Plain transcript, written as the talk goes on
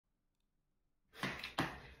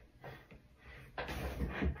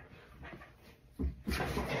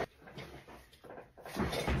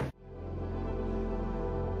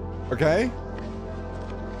Okay.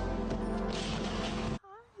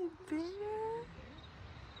 Hi, bear.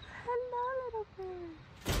 Hello, little bear.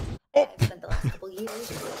 Oh. I've spent the last couple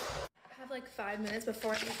years. I have like 5 minutes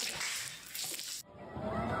before I need to go.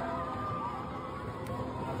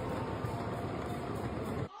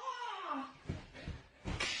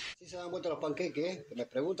 Si se dan vuelta los panqueques, que me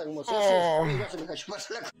preguntan cómo se hace, y ya se me cayó más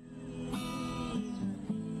la...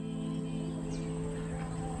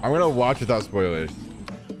 I'm gonna watch without spoilers.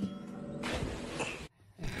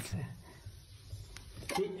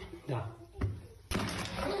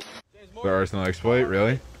 The Arsenal exploit,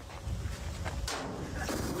 really?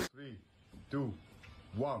 3, 2,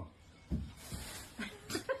 1.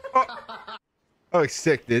 Oh, like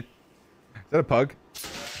sick, dude. Is that a pug?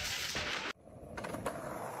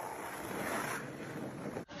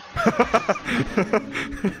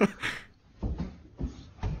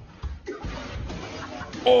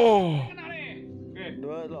 Oh!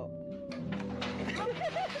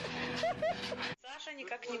 Саша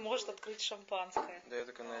никак не может открыть шампанское. Да,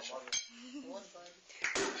 это конечно.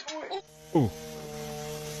 Ooh.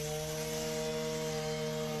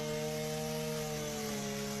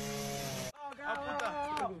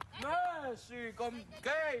 Messi con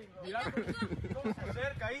Kane. Mirá cómo se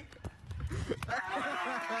acerca ahí.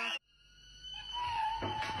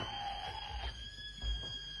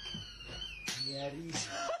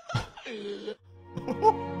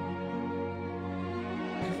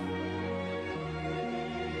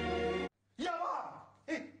 يا بابا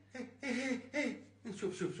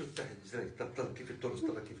شوف تحت ازاي طلع كيف التورس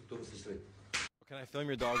ازاي. Can I film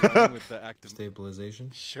your dog running with the active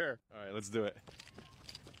Stabilization. Sure. All right, let's do it.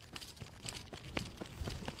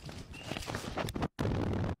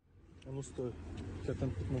 А ну стой. Тебя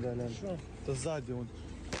там тут медаля. Что? Это сзади он.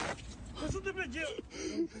 Да что ты, блядь, делаешь?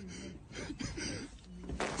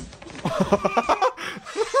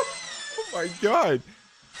 Oh my god.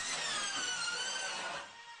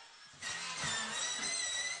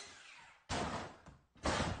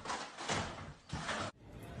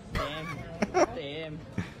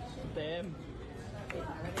 Damn.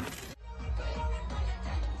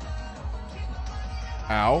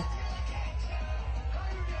 Ow.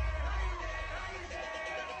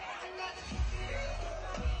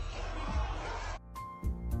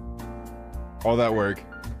 All that work.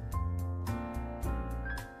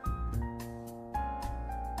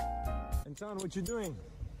 Anton, what you doing?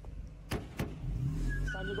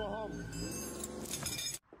 It's time to go home.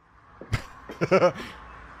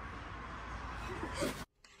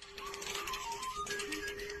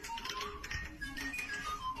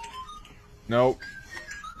 Nope.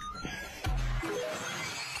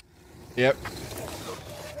 Yep.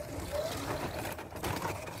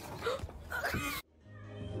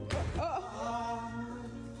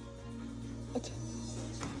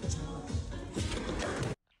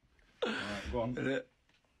 Go on.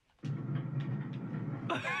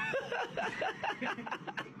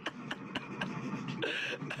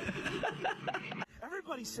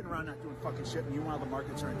 Everybody's sitting around not doing fucking shit, and meanwhile the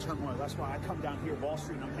markets are in turmoil. That's why I come down here, Wall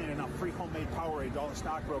Street, and I'm handing out free homemade Powerade to all the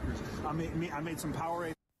stockbrokers. I made some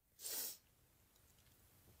Powerade.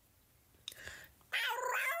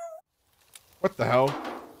 What the hell?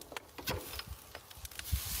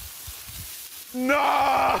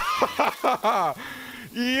 No!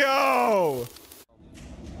 Yo!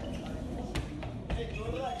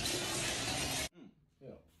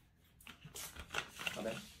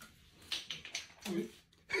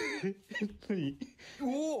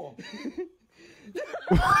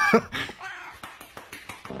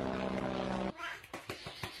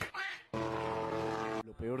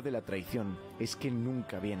 Lo peor de la traición es que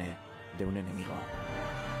nunca viene de un enemigo.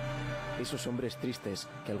 Esos hombres tristes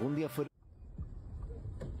que algún día fueron...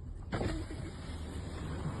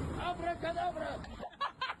 ¡Abracadabra!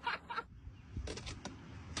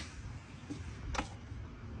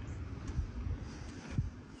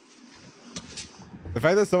 The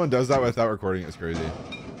fact that someone does that without recording is crazy.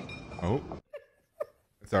 Oh.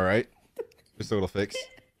 It's alright. Just a little fix.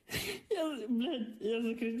 It's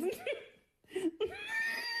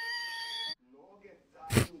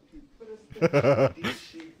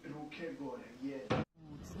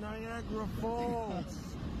Niagara Falls.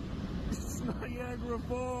 It's Niagara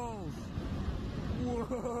Falls.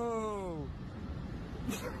 Whoa.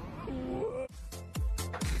 Whoa.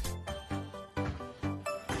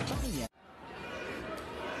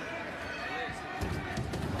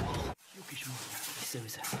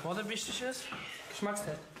 Woda wichtig ist?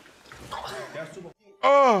 Geschmackstest.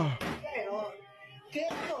 Oh!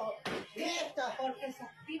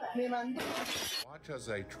 Watch as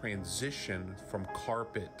I transition from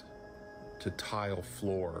carpet to tile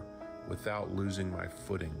floor without losing my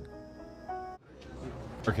footing.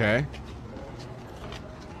 Okay.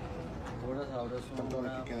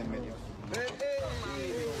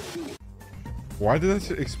 Why did that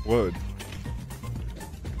shit explode?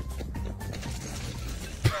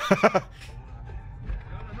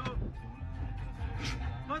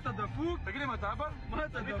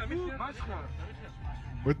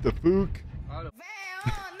 What the fuck?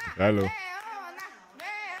 Hello.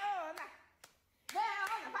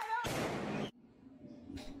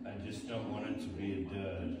 I just don't want it to be a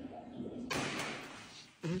dud.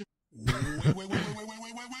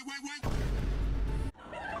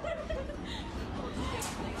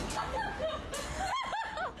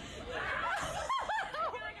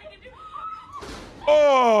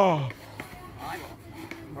 Oh!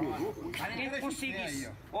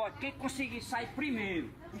 Quem conseguir sair primeiro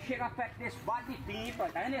e chegar perto desse bate-pipa,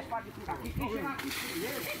 tá vendo esse bate-pipa aqui? Quem chegar aqui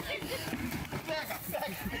primeiro...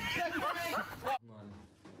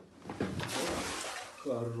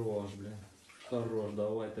 Хорош, блин. Хорош,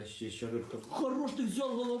 давай тащи еще рыбка. Хорош, ты взял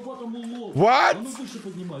головатому лов. What? А ну выше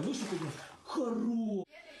поднимай, выше поднимай. Хорош.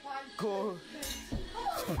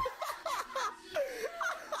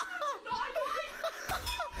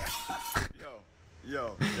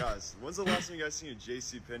 Yo, guys, when's the last time you guys seen a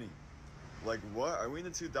JC Penney? Like, what? Are we in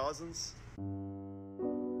the 2000s?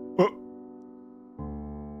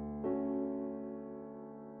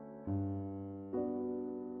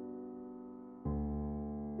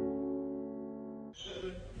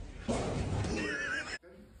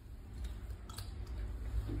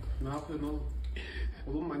 Ne yapıyorsun oğlum?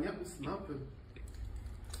 Oğlum manyak mısın? Ne yapıyorsun?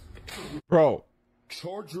 Bro.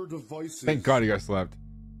 Charge your devices. Thank God he got slapped.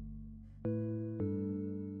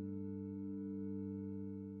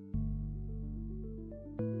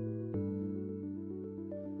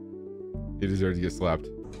 He deserved to get slapped.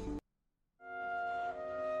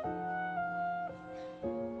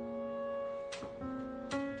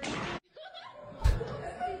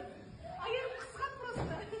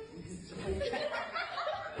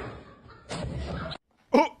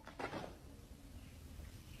 Oh!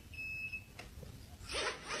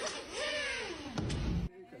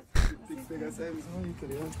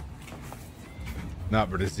 Not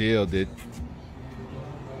Brazil, dude.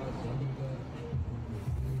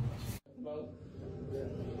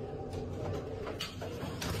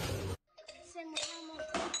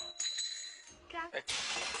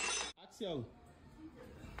 Action.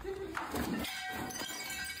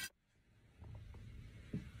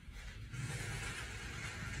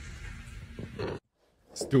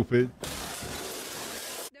 Stupid.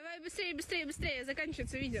 Давай быстрее, быстрее, быстрее,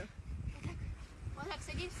 заканчивается видео. Вот так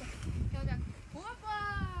садимся. И вот так.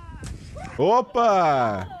 Опа!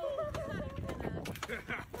 Опа!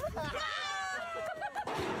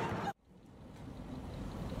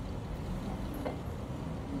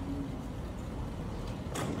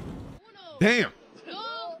 Damn!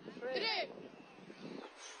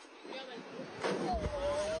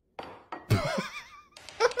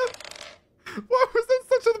 Why was that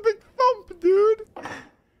such a big thump, dude?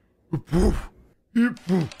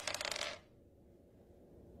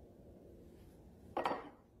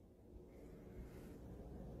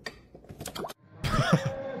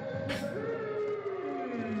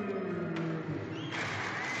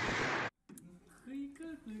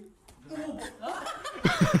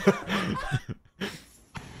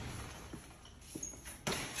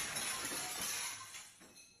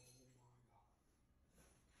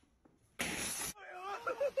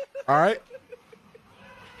 All right.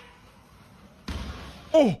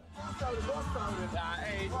 Oh.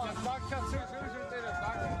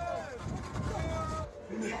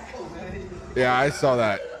 Yeah, I saw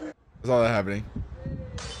that. I saw that happening.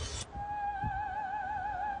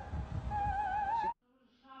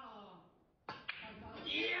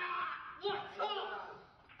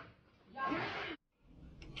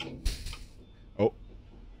 Oh.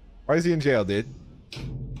 Why is he in jail, dude?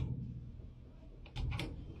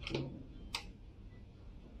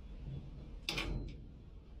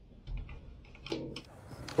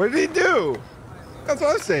 What did he do? That's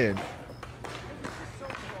what I'm saying.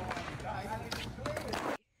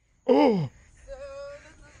 Oh.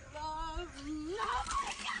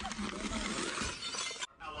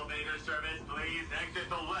 Elevator service, please exit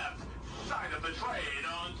the left side of the train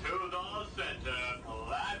onto the center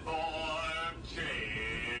platform.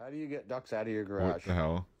 Change. How do you get ducks out of your garage? What the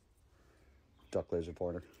hell? Duck laser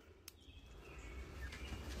pointer.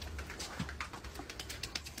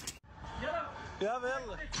 Ja,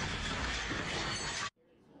 wel.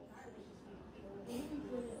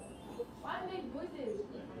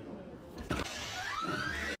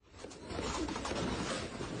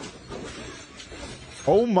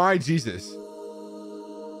 Oh my Jesus.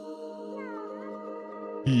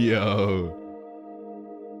 Yo.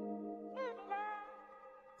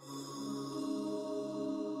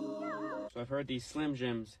 So I've heard these Slim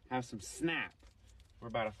Jims have some snap. We're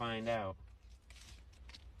about to find out.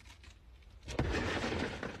 I'm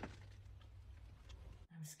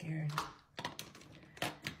scared.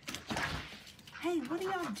 Hey, what are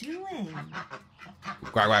y'all doing?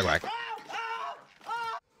 Quack, quack, quack.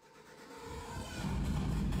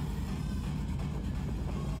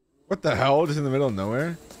 What the hell? Just in the middle of nowhere?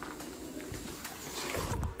 Il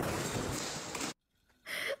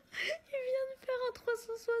vient de faire un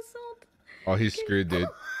 360. Oh, he's screwed, dude.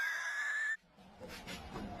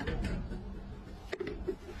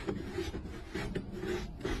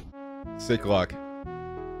 Sick luck.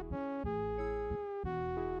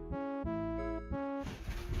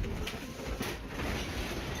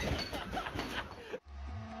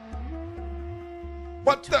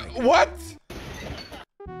 What the? What?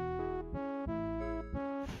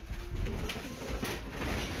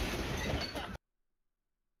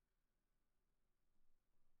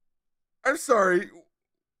 I'm sorry.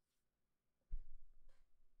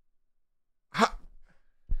 How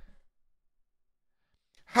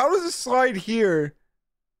does it slide here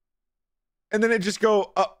and then it just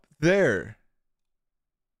go up there?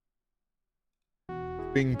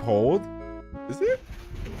 Being pulled? Is it?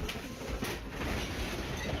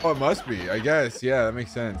 Oh, it must be, I guess. Yeah, that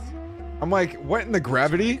makes sense. I'm like, what in the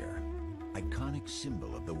gravity? Iconic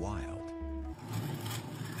symbol of the wild.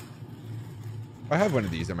 I have one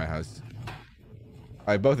of these at my house.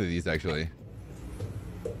 I have both of these actually.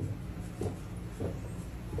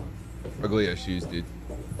 Ugly as shoes, dude.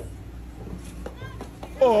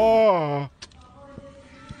 Oh.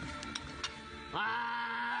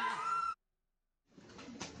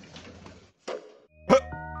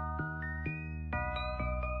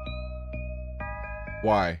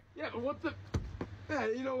 Why? Yeah, but what the? Yeah,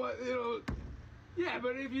 you know what? You know. Yeah,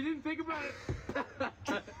 but if you didn't think about it.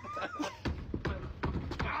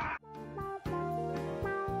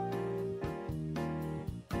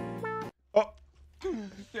 Oh.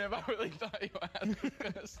 Damn, I really thought you had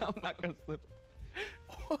I'm not gonna slip.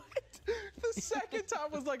 What? The second time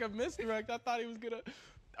was like a misdirect. I thought he was gonna.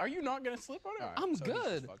 Are you not gonna slip on it? Right, I'm so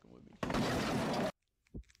good. Fucking with me.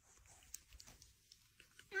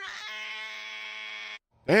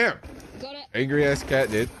 Damn. Got it. Angry ass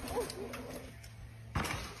cat, dude.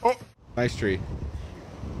 Oh, nice tree.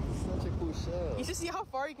 Such a cool show. You should see how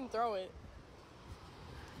far you can throw it.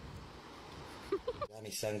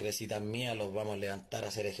 Mis sangrecitas mías los vamos a levantar a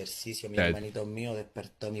hacer ejercicio. Mi Dead. hermanito mío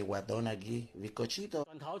despertó mi guatón aquí. Bizcochito.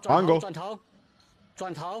 Mango.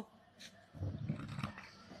 转头.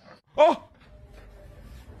 Oh!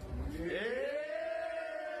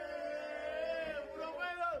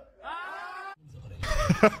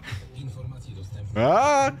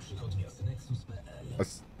 Ah!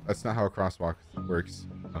 That's not how a crosswalk works.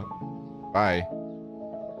 Oh. Bye.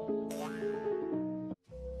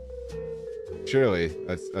 Surely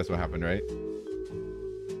that's what happened, right?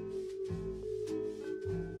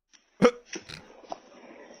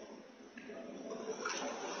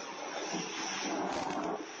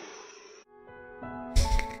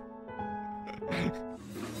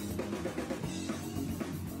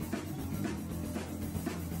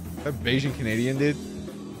 That Bayesian Canadian dude.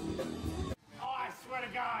 Oh, I swear to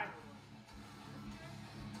God.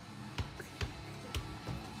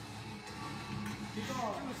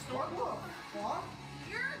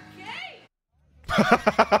 You're gay.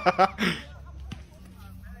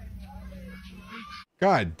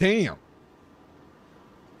 God damn.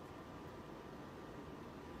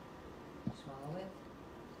 Swallow it.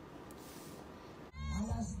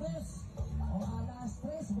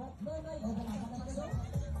 What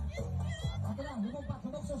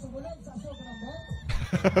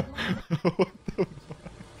the fuck?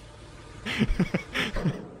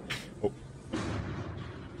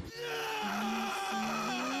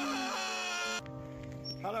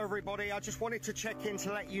 Hello everybody, I just wanted to check in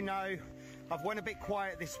to let you know I've went a bit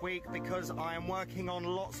quiet this week because I am working on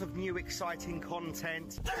lots of new exciting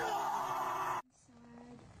content.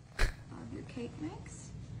 Of your cake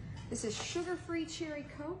mix. This is sugar-free cherry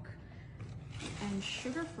Coke and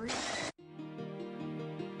sugar-free.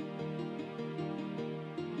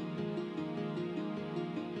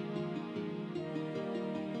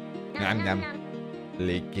 Nam nam.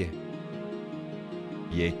 Lick.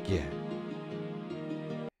 Yick.